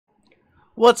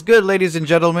What's good, ladies and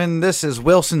gentlemen? This is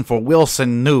Wilson for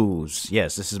Wilson News.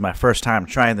 Yes, this is my first time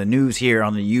trying the news here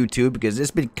on the YouTube because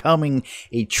it's becoming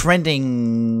a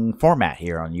trending format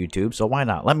here on YouTube. So why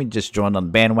not? Let me just join on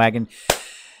the bandwagon.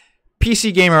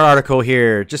 PC Gamer article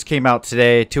here just came out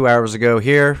today, 2 hours ago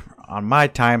here on my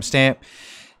timestamp.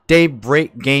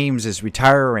 DayBreak Games is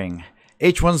retiring.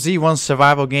 H1Z1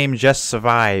 survival game Just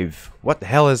Survive. What the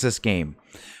hell is this game?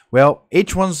 Well,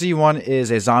 H1Z1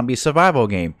 is a zombie survival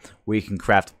game where you can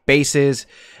craft bases,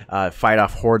 fight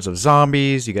off hordes of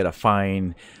zombies. You gotta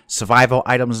find survival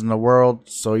items in the world,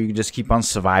 so you can just keep on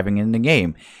surviving in the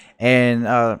game. And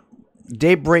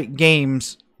DayBreak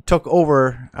Games took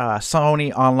over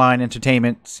Sony Online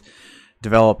Entertainment's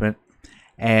development,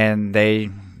 and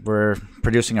they were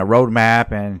producing a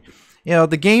roadmap. And you know,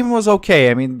 the game was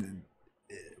okay. I mean,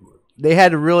 they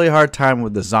had a really hard time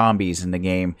with the zombies in the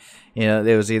game. You know,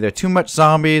 there was either too much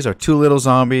zombies or too little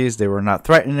zombies. They were not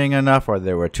threatening enough, or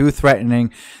they were too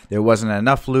threatening. There wasn't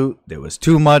enough loot. There was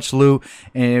too much loot,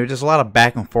 and it was just a lot of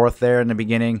back and forth there in the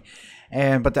beginning.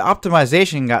 But the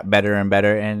optimization got better and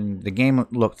better, and the game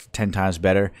looked 10 times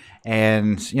better.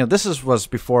 And you know, this was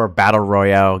before Battle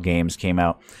Royale games came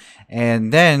out,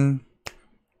 and then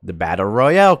the Battle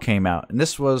Royale came out, and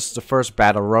this was the first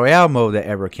Battle Royale mode that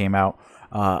ever came out,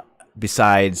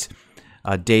 besides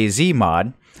DayZ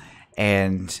mod.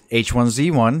 And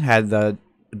H1Z1 had the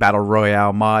Battle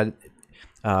Royale mod,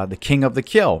 the King of the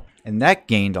Kill, and that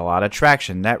gained a lot of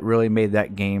traction. That really made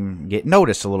that game get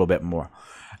noticed a little bit more.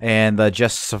 And the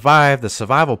Just Survive, the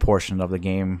survival portion of the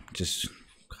game, just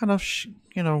kind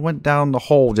of went down the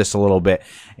hole just a little bit,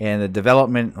 and the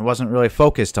development wasn't really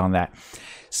focused on that.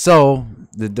 So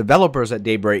the developers at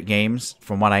DayBreak Games,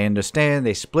 from what I understand,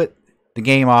 they split the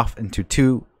game off into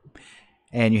two,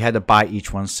 and you had to buy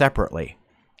each one separately.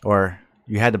 Or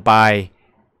you had to buy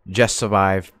Just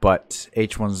Survive, but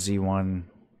H1Z1.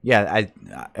 Yeah,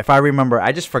 if I remember,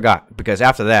 I just forgot because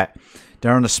after that,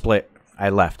 during the split, I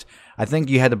left. I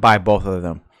think you had to buy both of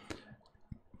them.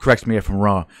 Correct me if I'm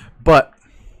wrong. But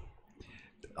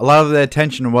a lot of the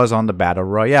attention was on the Battle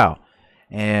Royale.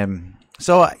 And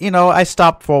so, you know, I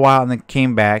stopped for a while and then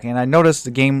came back, and I noticed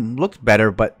the game looked better,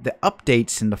 but the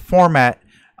updates in the format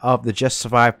of the Just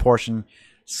Survive portion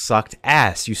sucked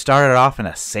ass. You started off in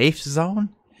a safe zone,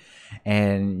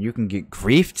 and you can get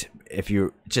griefed if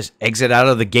you just exit out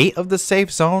of the gate of the safe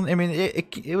zone. I mean,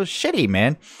 it was shitty,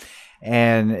 man,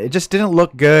 and it just didn't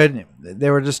look good.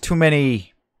 There were just too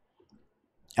many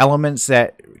elements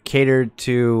that catered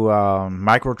to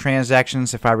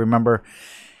microtransactions, if I remember,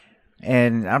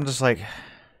 and I'm just like,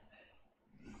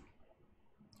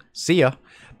 see ya.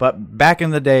 But back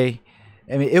in the day,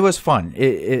 I mean, it was fun.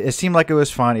 It seemed like it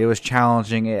was fun. It was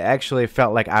challenging. It actually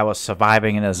felt like I was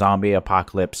surviving in a zombie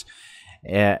apocalypse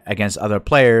against other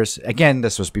players. Again,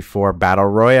 this was before Battle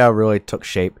Royale really took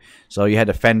shape. So you had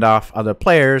to fend off other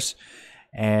players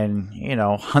and, you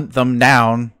know, hunt them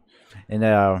down in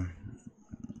about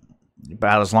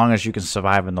as long as you can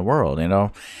survive in the world, you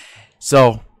know.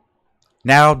 So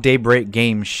now DayBreak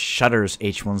Games shutters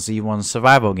H1Z1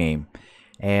 survival game.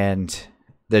 And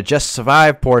the Just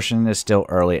Survive portion is still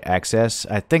early access.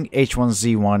 I think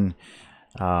H1Z1,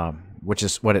 which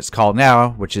is what it's called now,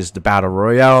 which is the Battle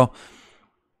Royale,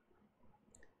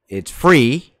 it's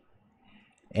free,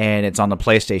 and it's on the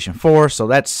PlayStation 4, so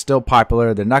that's still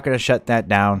popular. They're not going to shut that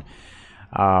down.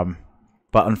 But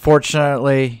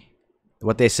unfortunately,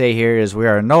 what they say here is we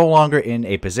are no longer in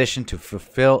a position to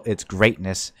fulfill its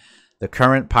greatness. The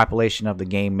current population of the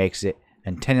game makes it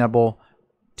untenable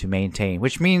to maintain,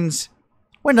 which means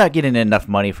we're not getting enough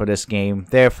money for this game.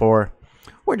 Therefore,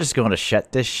 we're just going to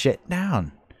shut this shit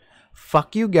down.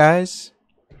 Fuck you guys.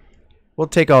 We'll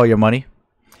take all your money.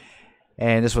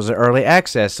 And this was an early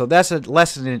access. So that's a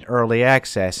lesson in early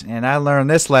access. And I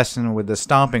learned this lesson with the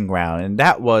Stomping Ground. And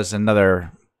that was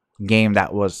another game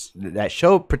that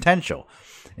showed potential.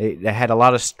 It had a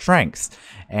lot of strengths.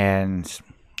 And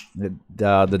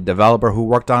the developer who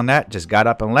worked on that just got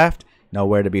up and left.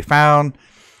 Nowhere to be found.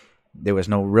 There was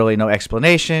really no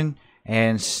explanation,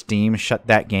 and Steam shut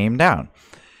that game down.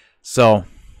 So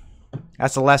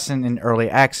that's a lesson in early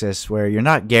access, where you're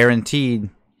not guaranteed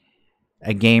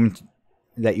a game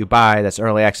that you buy that's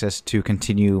early access to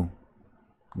continue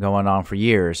going on for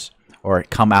years or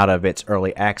come out of its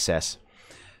early access.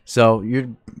 So you're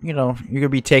gonna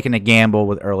be taking a gamble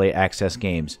with early access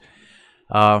games.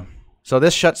 So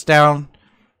this shuts down.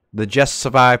 The Just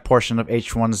Survive portion of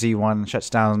H1Z1 shuts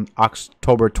down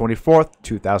October 24th,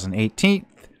 2018.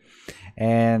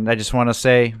 And I just want to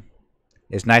say,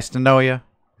 it's nice to know you.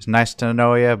 It's nice to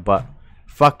know you, but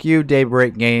fuck you,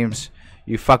 DayBreak Games.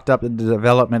 You fucked up the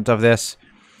development of this.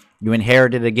 You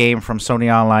inherited a game from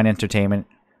Sony Online Entertainment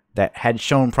that had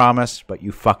shown promise, but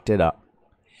you fucked it up.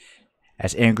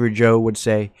 As Angry Joe would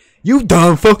say, you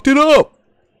done fucked it up!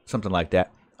 Something like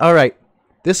that. Alright,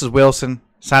 this is Wilson,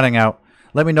 signing out.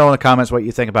 Let me know in the comments what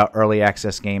you think about early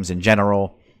access games in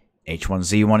general.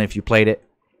 H1Z1 if you played it.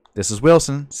 This is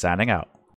Wilson, signing out.